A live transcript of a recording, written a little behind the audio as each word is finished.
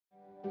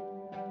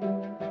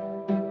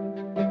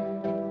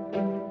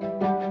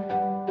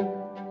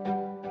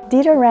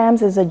Dieter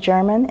Rams is a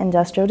German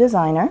industrial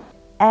designer.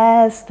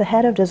 As the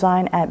head of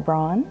design at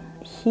Braun,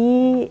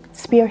 he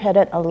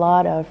spearheaded a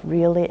lot of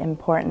really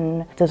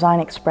important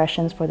design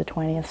expressions for the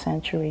 20th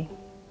century.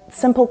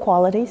 Simple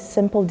qualities,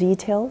 simple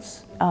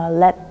details,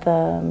 let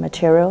the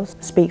materials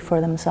speak for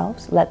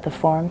themselves, let the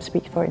form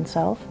speak for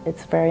itself.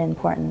 It's very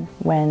important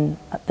when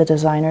the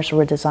designers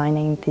were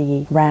designing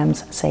the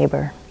Rams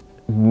Saber.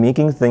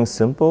 Making things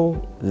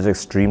simple is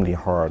extremely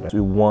hard. We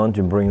want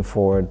to bring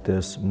forward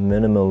this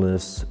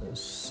minimalist,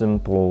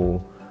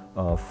 simple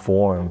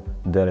form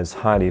that is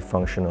highly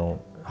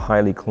functional,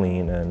 highly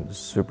clean, and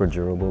super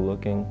durable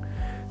looking.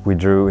 We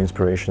drew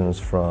inspirations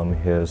from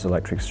his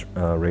electric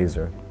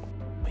razor.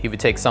 He would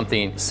take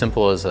something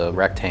simple as a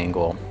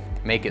rectangle,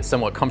 make it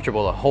somewhat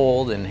comfortable to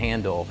hold and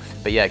handle,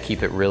 but yet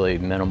keep it really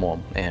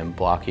minimal and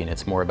blocking.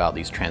 It's more about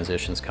these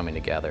transitions coming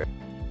together.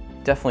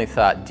 Definitely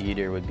thought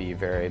Dieter would be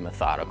very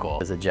methodical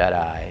as a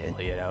Jedi,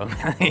 you know.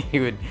 He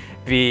would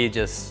be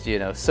just, you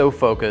know, so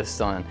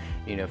focused on,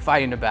 you know,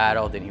 fighting a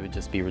battle, then he would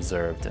just be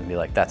reserved and be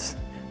like, that's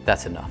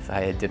enough.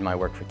 I did my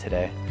work for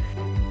today.